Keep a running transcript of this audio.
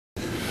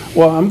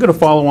Well, I'm going to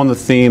follow on the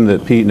theme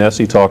that Pete and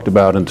Essie talked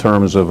about in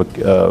terms of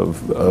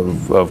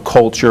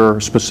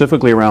culture,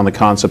 specifically around the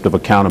concept of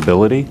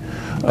accountability.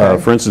 Okay.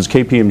 For instance,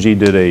 KPMG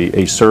did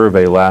a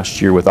survey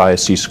last year with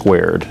ISC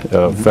Squared,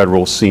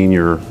 federal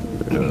senior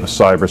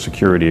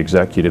cybersecurity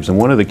executives, and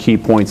one of the key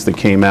points that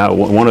came out,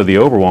 one of the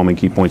overwhelming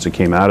key points that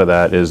came out of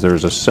that is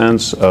there's a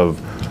sense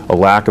of a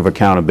lack of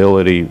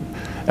accountability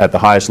at the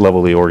highest level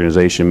of the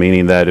organization,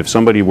 meaning that if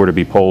somebody were to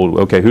be polled,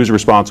 okay, who's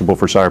responsible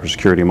for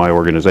cybersecurity in my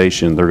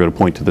organization, they're going to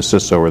point to the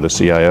CISO or the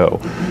CIO.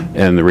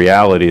 And the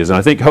reality is, and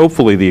I think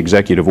hopefully the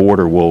executive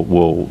order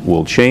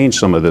will change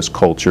some of this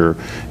culture,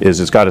 is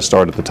it's got to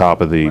start at the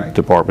top of the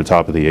department,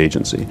 top of the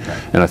agency.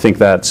 And I think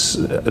that's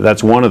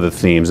one of the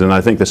themes. And I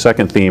think the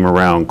second theme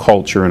around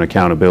culture and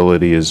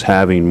accountability is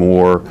having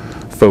more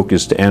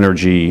focused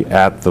energy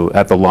at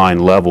the line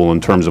level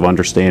in terms of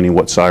understanding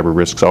what cyber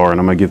risks are. And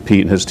I'm going to give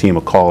Pete and his team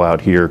a call out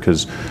here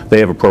because they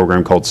have a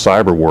program called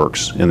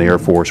CyberWorks in the Air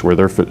Force where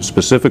they're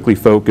specifically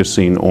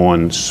focusing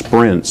on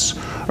sprints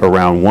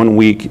around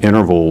 1-week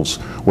intervals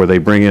where they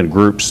bring in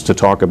groups to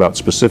talk about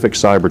specific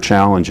cyber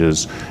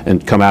challenges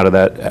and come out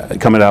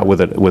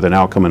with an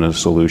outcome and a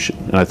solution.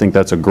 And I think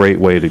that's a great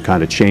way to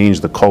kind of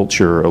change the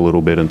culture a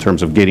little bit in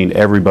terms of getting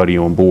everybody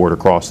on board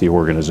across the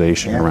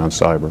organization around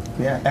cyber.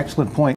 Yeah, excellent point.